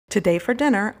Today for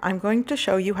dinner, I'm going to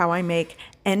show you how I make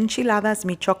Enchiladas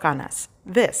Michoacanas.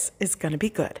 This is going to be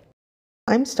good.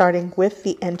 I'm starting with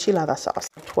the enchilada sauce.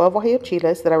 12 guajillo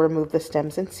chiles that I removed the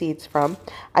stems and seeds from.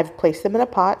 I've placed them in a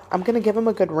pot. I'm going to give them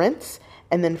a good rinse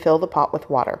and then fill the pot with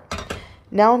water.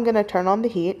 Now I'm going to turn on the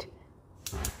heat,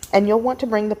 and you'll want to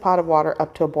bring the pot of water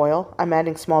up to a boil. I'm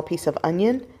adding a small piece of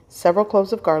onion, several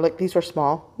cloves of garlic. These are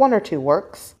small, 1 or 2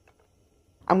 works.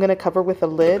 I'm going to cover with a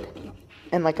lid.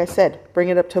 And like I said, bring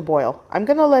it up to a boil. I'm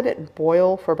going to let it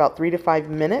boil for about 3 to 5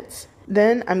 minutes.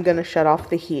 Then I'm going to shut off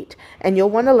the heat. And you'll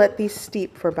want to let these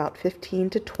steep for about 15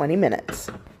 to 20 minutes.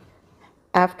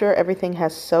 After everything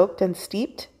has soaked and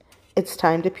steeped, it's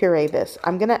time to puree this.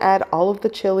 I'm going to add all of the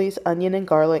chilies, onion, and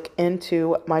garlic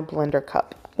into my blender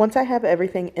cup. Once I have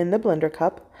everything in the blender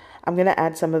cup, I'm going to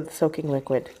add some of the soaking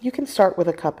liquid. You can start with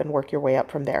a cup and work your way up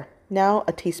from there. Now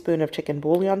a teaspoon of chicken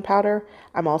bouillon powder.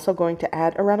 I'm also going to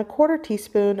add around a 1/4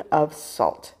 teaspoon of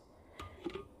salt.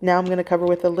 Now I'm going to cover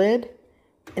with a lid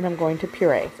and I'm going to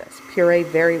puree this. Puree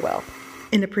very well.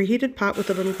 In a preheated pot with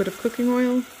a little bit of cooking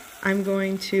oil, I'm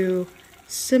going to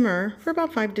simmer for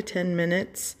about 5 to 10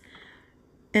 minutes.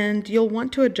 And you'll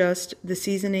want to adjust the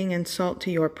seasoning and salt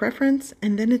to your preference,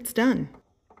 and then it's done.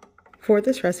 For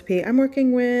this recipe, I'm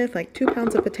working with like 2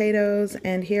 pounds of potatoes,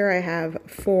 and here I have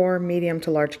 4 medium to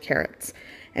large carrots.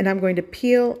 And I'm going to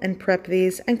peel and prep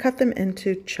these and cut them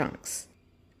into chunks,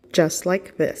 just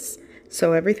like this.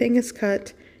 So everything is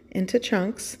cut into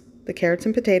chunks, the carrots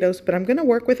and potatoes, but I'm going to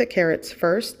work with the carrots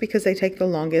first because they take the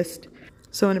longest.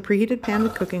 So in a preheated pan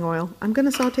with cooking oil, I'm going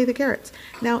to saute the carrots.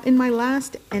 Now in my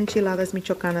last Enchiladas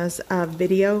Michoacanas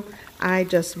video, I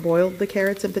just boiled the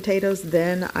carrots and potatoes,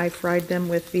 then I fried them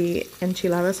with the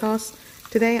enchilada sauce.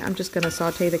 Today I'm just going to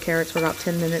saute the carrots for about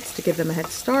 10 minutes to give them a head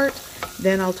start.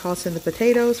 Then I'll toss in the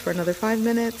potatoes for another 5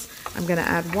 minutes. I'm going to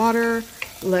add water,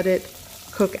 let it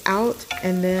cook out,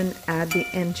 and then add the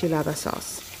enchilada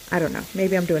sauce. I don't know,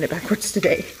 maybe I'm doing it backwards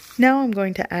today. Now I'm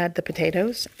going to add the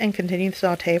potatoes and continue to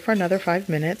saute for another 5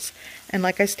 minutes. And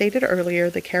like I stated earlier,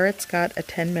 the carrots got a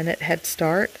 10-minute head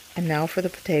start. And now for the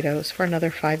potatoes for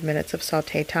another 5 minutes of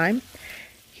saute time.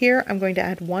 Here I'm going to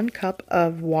add 1 cup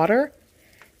of water.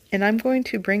 And I'm going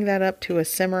to bring that up to a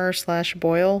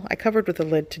simmer/boil. I covered with a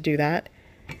lid to do that.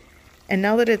 And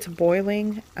now that it's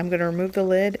boiling, I'm going to remove the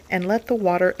lid and let the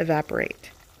water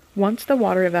evaporate. Once the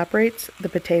water evaporates, the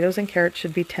potatoes and carrots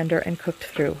should be tender and cooked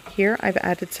through. Here I've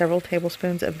added several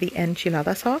tablespoons of the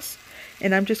enchilada sauce,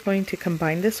 and I'm just going to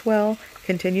combine this well,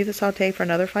 continue the saute for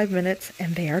another 5 minutes,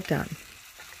 and they are done.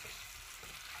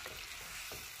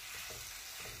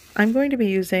 I'm going to be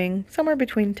using somewhere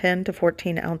between 10 to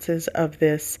 14 ounces of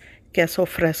this Queso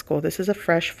Fresco. This is a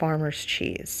fresh farmer's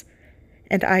cheese.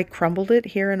 And I crumbled it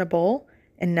here in a bowl,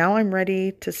 and now I'm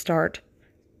ready to start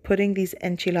putting these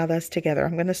enchiladas together.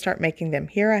 I'm going to start making them.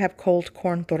 Here I have cold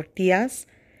corn tortillas,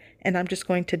 and I'm just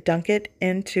going to dunk it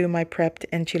into my prepped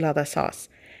enchilada sauce.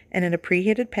 And in a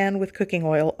preheated pan with cooking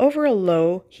oil over a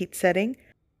low heat setting,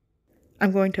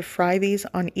 I'm going to fry these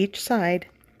on each side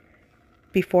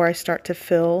before I start to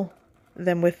fill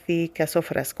them with the queso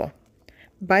fresco.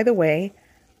 By the way,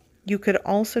 you could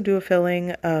also do a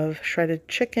filling of shredded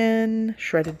chicken,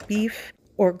 shredded beef,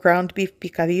 or ground beef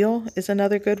picadillo is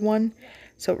another good one.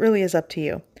 So it really is up to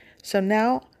you. So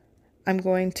now I'm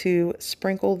going to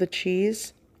sprinkle the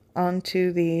cheese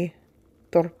onto the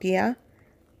tortilla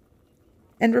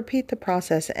and repeat the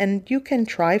process. And you can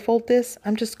tri-fold this.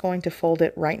 I'm just going to fold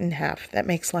it right in half. That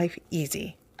makes life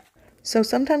easy. So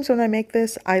sometimes when I make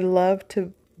this, I love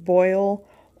to boil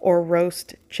or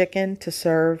roast chicken to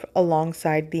serve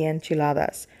alongside the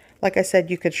enchiladas. Like I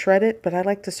said, you could shred it, but I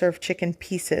like to serve chicken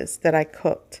pieces that I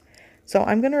cooked. So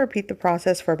I'm going to repeat the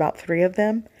process for about 3 of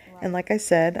them. And like I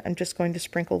said, I'm just going to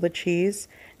sprinkle the cheese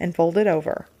and fold it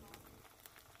over.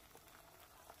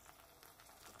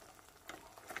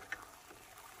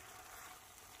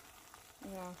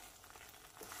 Yeah.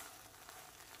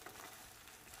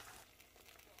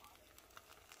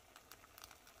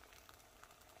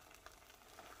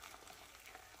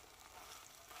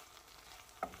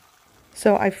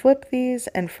 So I flipped these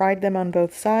and fried them on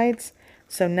both sides.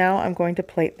 So now I'm going to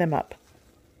plate them up.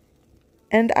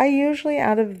 And I usually,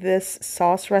 out of this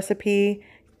sauce recipe,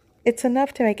 it's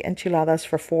enough to make enchiladas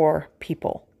for 4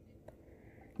 people.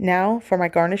 Now for my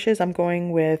garnishes, I'm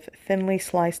going with thinly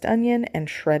sliced onion and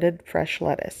shredded fresh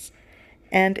lettuce.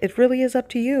 And it really is up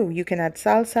to you. You can add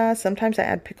salsa. Sometimes I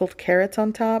add pickled carrots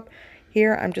on top.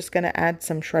 Here I'm just going to add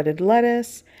some shredded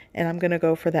lettuce, and I'm going to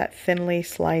go for that thinly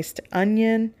sliced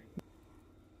onion.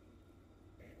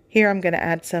 Here I'm going to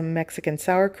add some Mexican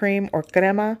sour cream or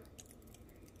crema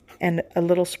and a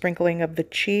little sprinkling of the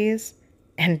cheese,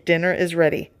 and dinner is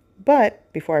ready.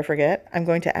 But before I forget, I'm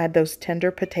going to add those tender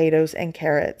potatoes and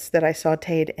carrots that I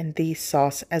sauteed in the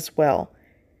sauce as well.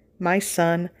 My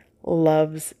son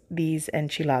loves these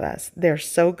enchiladas. They're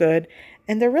so good,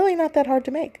 and they're really not that hard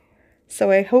to make.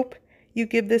 So I hope you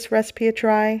give this recipe a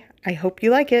try. I hope you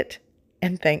like it,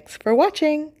 and thanks for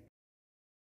watching.